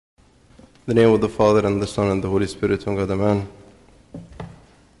In the name of the Father, and the Son, and the Holy Spirit, one God, Amen.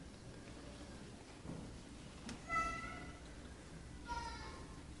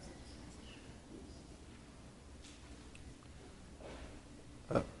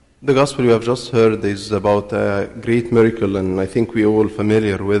 The gospel we have just heard is about a great miracle, and I think we are all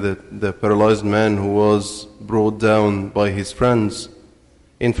familiar with it. The paralyzed man who was brought down by his friends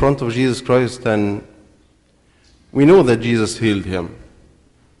in front of Jesus Christ, and we know that Jesus healed him.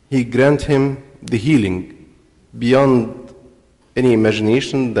 He granted him the healing beyond any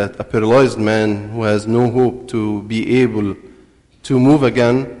imagination, that a paralyzed man who has no hope to be able to move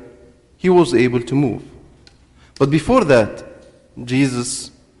again, he was able to move. But before that,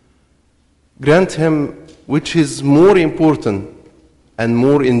 Jesus grant him, which is more important and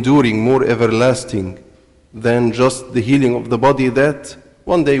more enduring, more everlasting than just the healing of the body that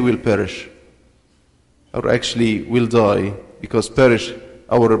one day will perish, or actually will die, because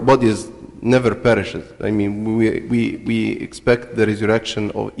our bodies never perishes. I mean, we expect the resurrection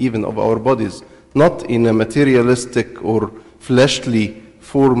of even of our bodies, not in a materialistic or fleshly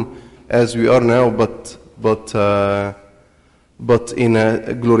form as we are now, but in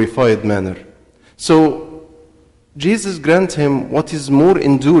a glorified manner. So Jesus grant him what is more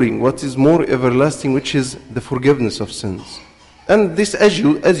enduring, what is more everlasting, which is the forgiveness of sins. And this, as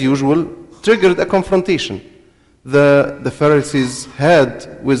usual, triggered a confrontation the Pharisees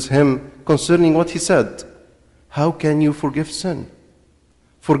had with him concerning what he said. How can you forgive sin?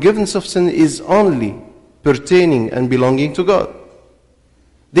 Forgiveness of sin is only pertaining and belonging to God.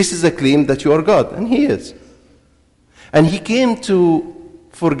 This is a claim that you are God, and he is. And he came to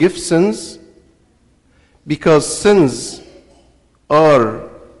forgive sins because sins are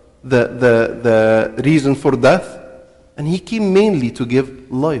the reason for death, and he came mainly to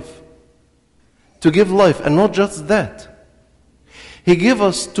give life. To give life, and not just that. He gave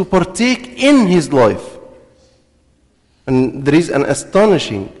us to partake in his life. And there is an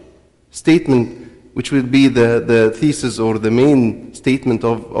astonishing statement, which will be the thesis or the main statement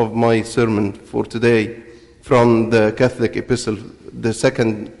of my sermon for today, from the Catholic epistle, the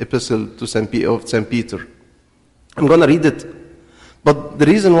second epistle to St. Peter. I'm going to read it, but the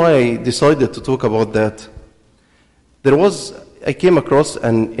reason why I decided to talk about that, I came across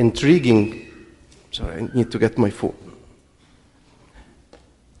an intriguing, sorry, I need to get my phone.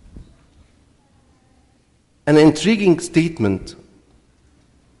 An intriguing statement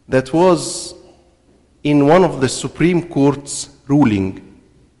that was in one of the Supreme Court's ruling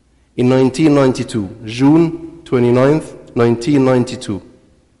in 1992, June 29th, 1992.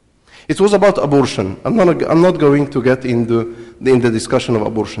 It was about abortion. I'm not going to get into the discussion of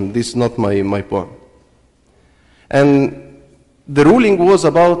abortion. This is not my point. And the ruling was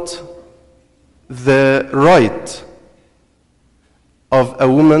about the right of a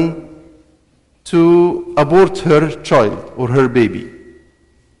woman to abort her child or her baby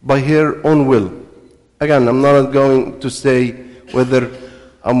by her own will. Again, I'm not going to say whether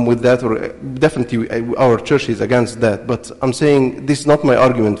I'm with that, or definitely our church is against that, but I'm saying this is not my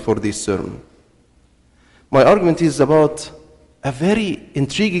argument for this sermon. My argument is about a very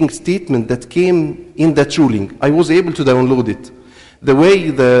intriguing statement that came in that ruling. I was able to download it. The way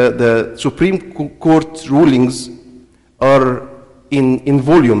the Supreme Court rulings are in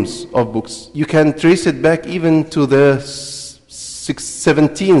volumes of books, you can trace it back even to the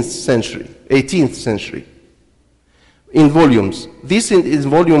 17th century, 18th century. In volumes. This is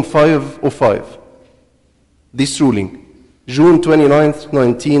volume 505. This ruling, June 29th,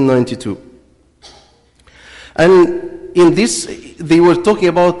 1992. And in this, they were talking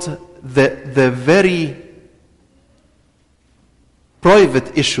about the very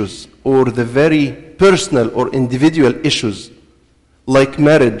private issues, or the very personal or individual issues, like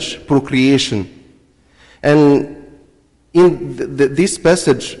marriage, procreation. And in this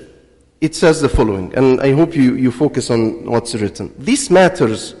passage, it says the following, and I hope you focus on what's written. These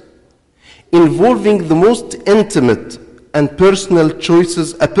matters involving the most intimate and personal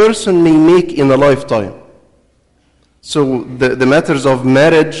choices a person may make in a lifetime. So the matters of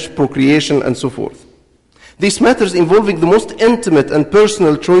marriage, procreation, and so forth. These matters involving the most intimate and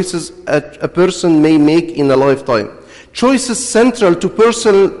personal choices a person may make in a lifetime. Choices central to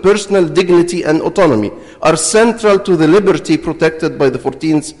personal dignity and autonomy are central to the liberty protected by the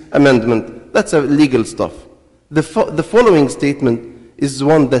 14th Amendment. That's legal stuff. The following statement is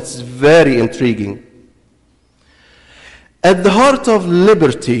one that's very intriguing. At the heart of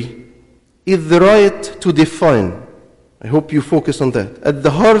liberty is the right to define. I hope you focus on that. At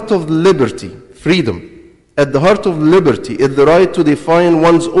the heart of liberty, freedom. At the heart of liberty is the right to define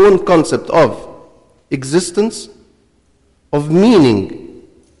one's own concept of existence, of meaning,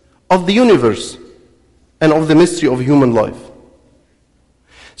 of the universe and of the mystery of human life.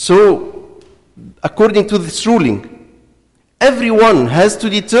 So, according to this ruling, everyone has to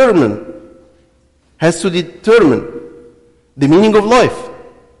determine the meaning of life,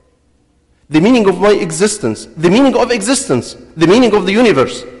 the meaning of my existence, the meaning of existence, the meaning of the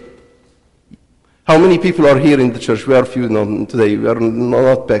universe. How many people are here in the church? We are few today. We are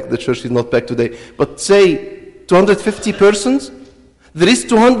not packed. The church is not packed today. But say 250 persons, there is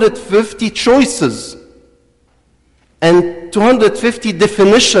 250 choices and 250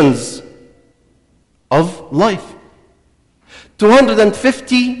 definitions of life.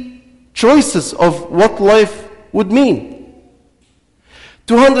 250 choices of what life would mean.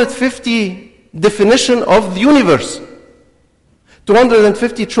 250 definition of the universe.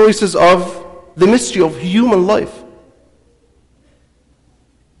 250 choices of the mystery of human life.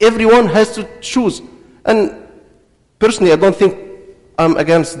 Everyone has to choose. And personally, I don't think I'm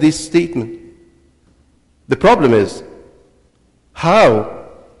against this statement. The problem is, how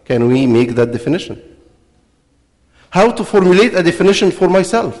can we make that definition? How to formulate a definition for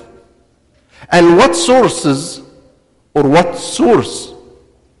myself? And what sources or what source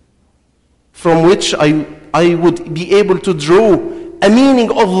from which I would be able to draw a meaning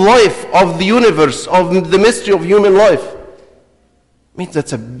of life, of the universe, of the mystery of human life? I mean,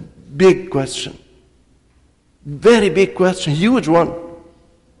 that's a big question. Very big question, huge one.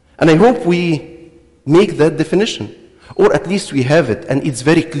 And I hope we make that definition. Or at least we have it, and it's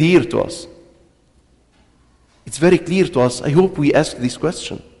very clear to us. It's very clear to us. I hope we ask this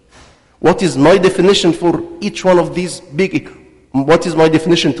question. What is my definition for each one of these big... What is my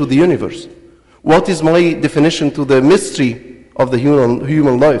definition to the universe? What is my definition to the mystery of the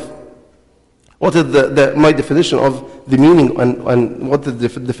human life? What is my definition of the meaning and what is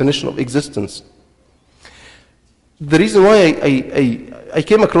the definition of existence? The reason why I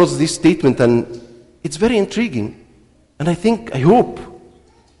came across this statement, and it's very intriguing, and I hope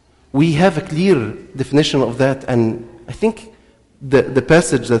we have a clear definition of that. And I think the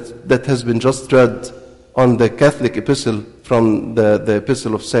passage that has been just read on the Catholic epistle from the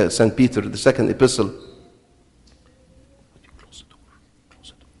epistle of St. Peter, the second epistle,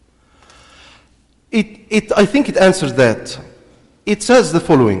 I think it answers that. It says the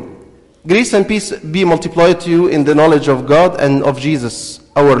following: grace and peace be multiplied to you in the knowledge of God and of Jesus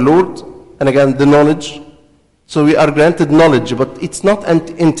our Lord. And again, the knowledge. So we are granted knowledge, but it's not an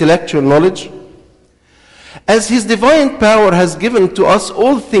intellectual knowledge. As His divine power has given to us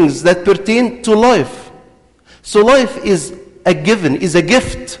all things that pertain to life. So life is a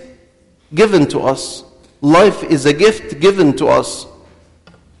gift given to us. Life is a gift given to us.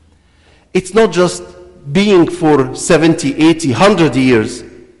 It's not just being for 70, 80, 100 years,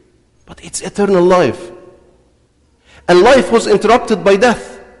 but it's eternal life. And life was interrupted by death.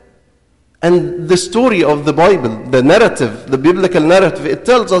 And the story of the Bible, the narrative, the biblical narrative, it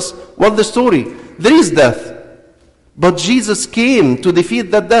tells us what the story. There is death. But Jesus came to defeat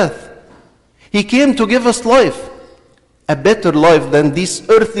that death. He came to give us life. A better life than this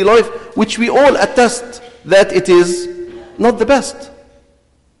earthly life, which we all attest that it is not the best.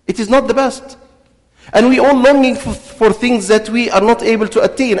 It is not the best. And we all longing for things that we are not able to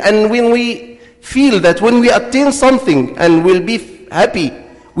attain. And when we feel that when we attain something and we'll be happy,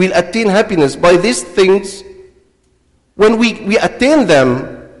 we'll attain happiness by these things, when we attain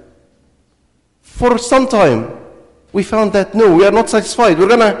them, for some time, we found that no, we are not satisfied.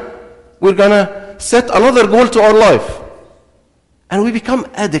 We're gonna set another goal to our life. And we become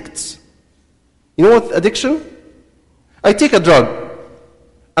addicts. You know what addiction? I take a drug,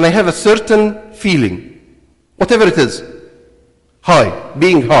 and I have a certain feeling, whatever it is. High,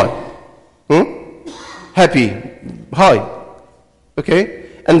 being high. Happy, high. Okay?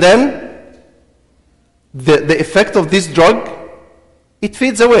 And then, the effect of this drug, it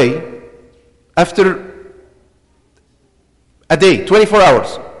fades away after a day, 24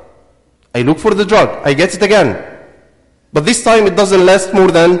 hours. I look for the drug, I get it again. But this time it doesn't last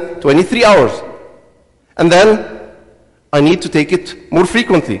more than 23 hours. And then I need to take it more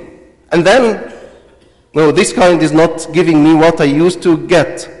frequently. And then, no, this kind is not giving me what I used to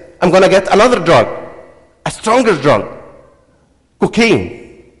get. I'm going to get another drug, a stronger drug,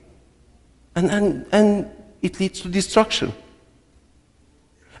 cocaine. And it leads to destruction.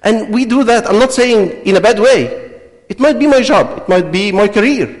 And we do that, I'm not saying in a bad way. It might be my job, it might be my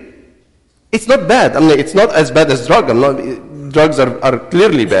career. It's not bad. I mean, it's not as bad as drugs are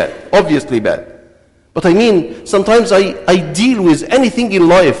clearly bad, obviously bad. But I mean, sometimes I deal with anything in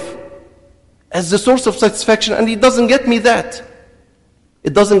life as the source of satisfaction, and it doesn't get me that.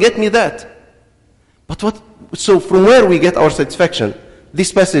 It doesn't get me that. But so from where we get our satisfaction?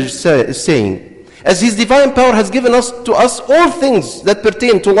 this passage is saying, as his divine power has given to us all things that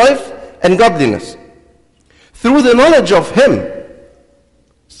pertain to life and godliness, through the knowledge of him,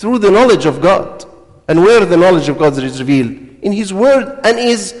 through the knowledge of God. And where the knowledge of God is revealed? In his word and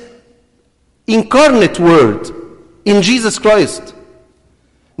his incarnate word, in Jesus Christ.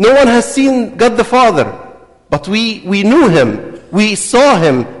 No one has seen God the Father, but we knew him. We saw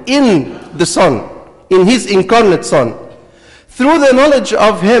him in the Son, in his incarnate Son. Through the knowledge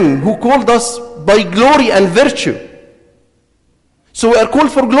of him who called us by glory and virtue. So we are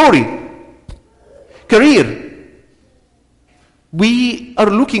called for glory. Career. We are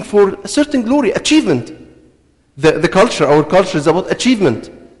looking for a certain glory, achievement. The culture, our culture is about achievement,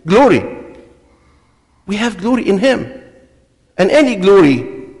 glory. We have glory in him. And any glory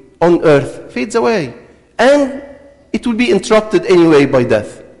on earth fades away. And it will be interrupted anyway by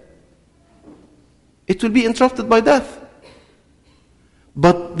death. It will be interrupted by death.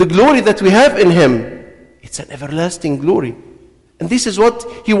 But the glory that we have in him, it's an everlasting glory. And this is what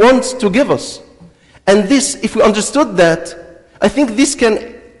he wants to give us. And this, if we understood that, I think this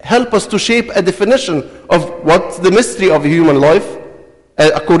can help us to shape a definition of what the mystery of human life,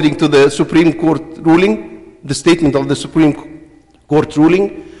 according to the Supreme Court ruling, the statement of the Supreme Court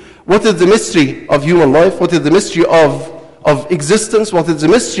ruling. What is the mystery of human life? What is the mystery of existence? What is the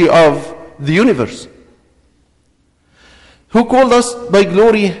mystery of the universe? Who called us by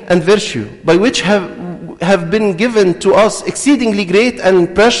glory and virtue, by which have been given to us exceedingly great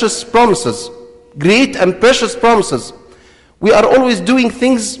and precious promises. Great and precious promises. We are always doing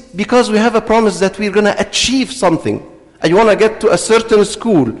things because we have a promise that we're going to achieve something. I want to get to a certain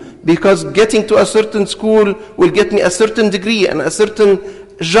school because getting to a certain school will get me a certain degree and a certain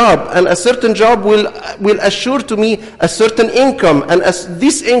job, and a certain job will assure to me a certain income, and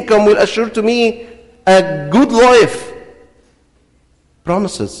this income will assure to me a good life.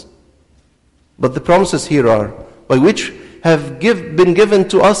 Promises. But the promises here are, by which have been given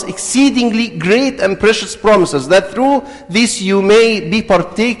to us exceedingly great and precious promises, that through this you may be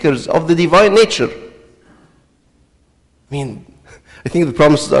partakers of the divine nature. I think the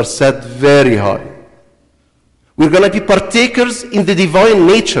promises are set very high. We're going to be partakers in the divine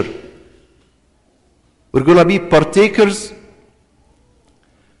nature. We're going to be partakers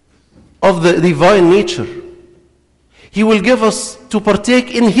of the divine nature. He will give us to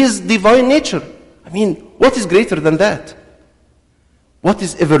partake in his divine nature. What is greater than that? What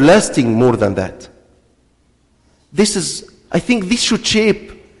is everlasting more than that? I think this should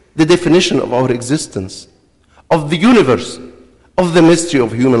shape the definition of our existence, of the universe, of the mystery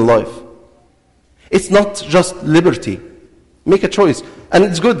of human life. It's not just liberty. Make a choice. And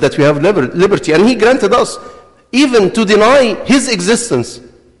it's good that we have liberty. And he granted us even to deny his existence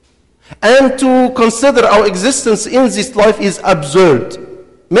and to consider our existence in this life is absurd.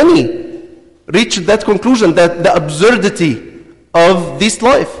 Many reach that conclusion, that the absurdity of this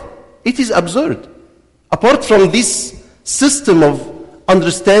life, it is absurd. Apart from this system of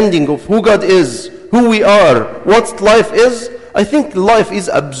understanding of who God is, who we are, what life is, I think life is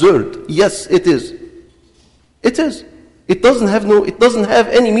absurd. Yes, it is. It is. It doesn't have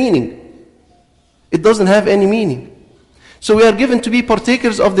any meaning. It doesn't have any meaning. So we are given to be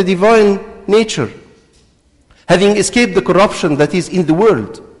partakers of the divine nature, having escaped the corruption that is in the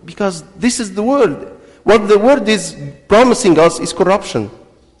world, because this is the world. What the world is promising us is corruption.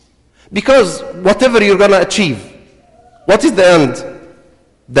 Because whatever you're going to achieve, what is the end?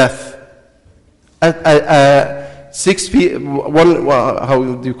 Death. 6 feet, how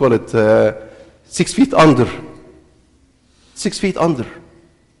do you call it? 6 feet under. 6 feet under.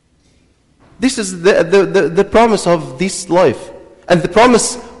 This is the promise of this life. And the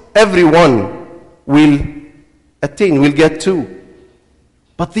promise everyone will attain, will get to.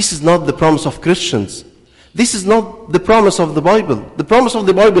 But this is not the promise of Christians. This is not the promise of the Bible. The promise of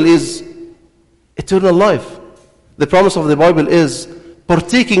the Bible is eternal life. The promise of the Bible is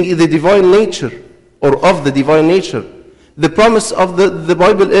partaking in the divine nature, or of the divine nature. The promise of the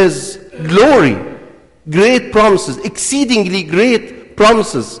Bible is glory, great promises, exceedingly great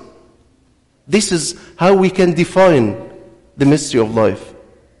promises. This is how we can define the mystery of life.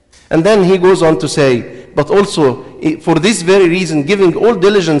 And then he goes on to say, but also, for this very reason, giving all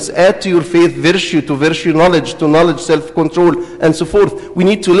diligence, add to your faith virtue, to virtue knowledge, to knowledge self-control, and so forth. We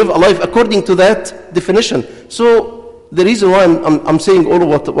need to live a life according to that definition. So, the reason why I'm saying all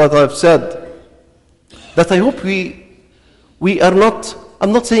of what I've said, that I hope we are not,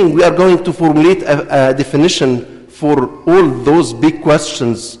 I'm not saying we are going to formulate a definition for all those big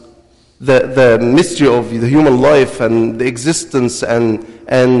questions, the mystery of the human life and the existence and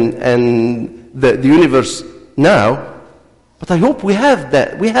the universe now. But I hope we have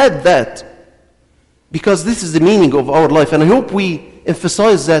that. We had that. Because this is the meaning of our life. And I hope we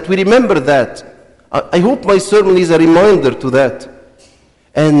emphasize that. We remember that. I hope my sermon is a reminder to that.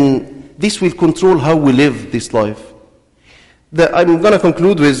 And this will control how we live this life. I'm going to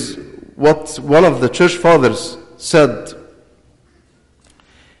conclude with what one of the church fathers said.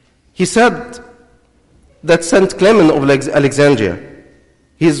 He said that St. Clement of Alexandria,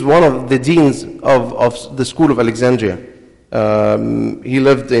 he's one of the deans of the school of Alexandria. He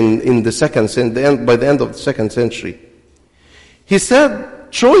lived in the by the end of the 2nd century. He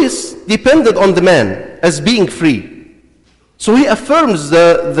said choice depended on the man as being free. So he affirms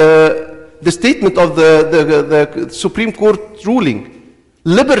the statement of the Supreme Court ruling.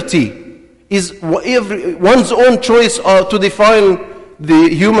 Liberty is one's own choice to define the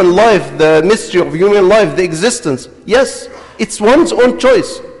human life, the mystery of human life, the existence. Yes, it's one's own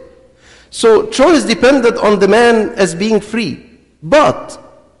choice. So choice depended on the man as being free. But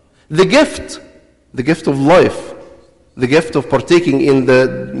the gift of life, the gift of partaking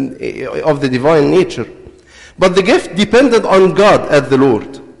of the divine nature, but the gift depended on God as the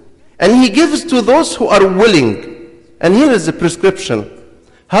Lord. And He gives to those who are willing. And here is the prescription.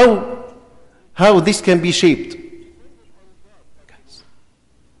 How this can be shaped.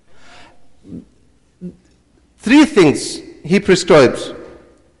 Three things He prescribes.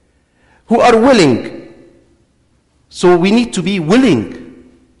 Who are willing. So we need to be willing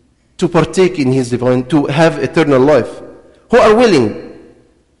to partake in His divine, to have eternal life. Who are willing.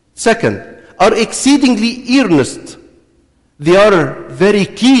 Second, are exceedingly earnest. They are very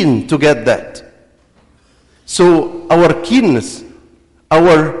keen to get that. So our keenness,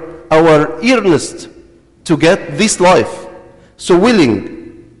 our earnest to get this life. So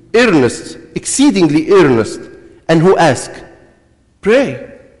willing, earnest, exceedingly earnest, and who ask. Pray.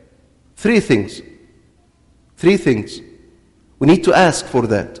 Three things. We need to ask for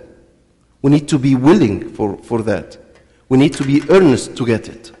that. We need to be willing for that. We need to be earnest to get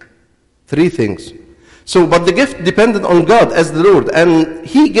it. Three things. So, but the gift depended on God as the Lord, and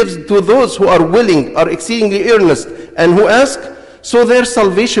He gives to those who are willing, are exceedingly earnest, and who ask, so their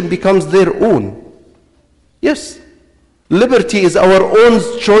salvation becomes their own. Yes, liberty is our own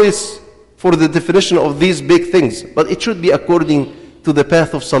choice for the definition of these big things, but it should be according to the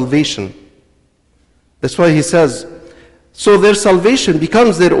path of salvation. That's why he says, so their salvation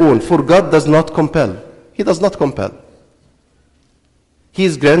becomes their own, for God does not compel. He does not compel. He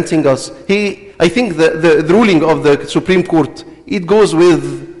is granting us. I think the ruling of the Supreme Court, it goes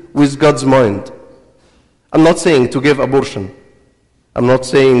with God's mind. I'm not saying to give abortion. I'm not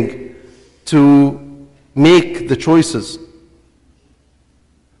saying to make the choices.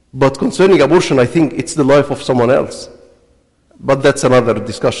 But concerning abortion, I think it's the life of someone else. But that's another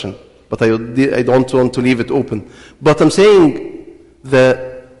discussion. But I don't want to leave it open. But I'm saying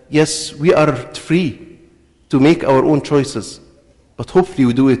that, yes, we are free to make our own choices. But hopefully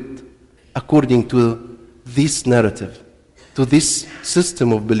we do it according to this narrative, to this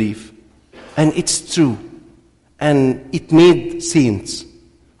system of belief. And it's true. And it made saints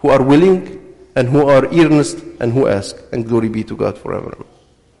who are willing and who are earnest and who ask. And glory be to God forever.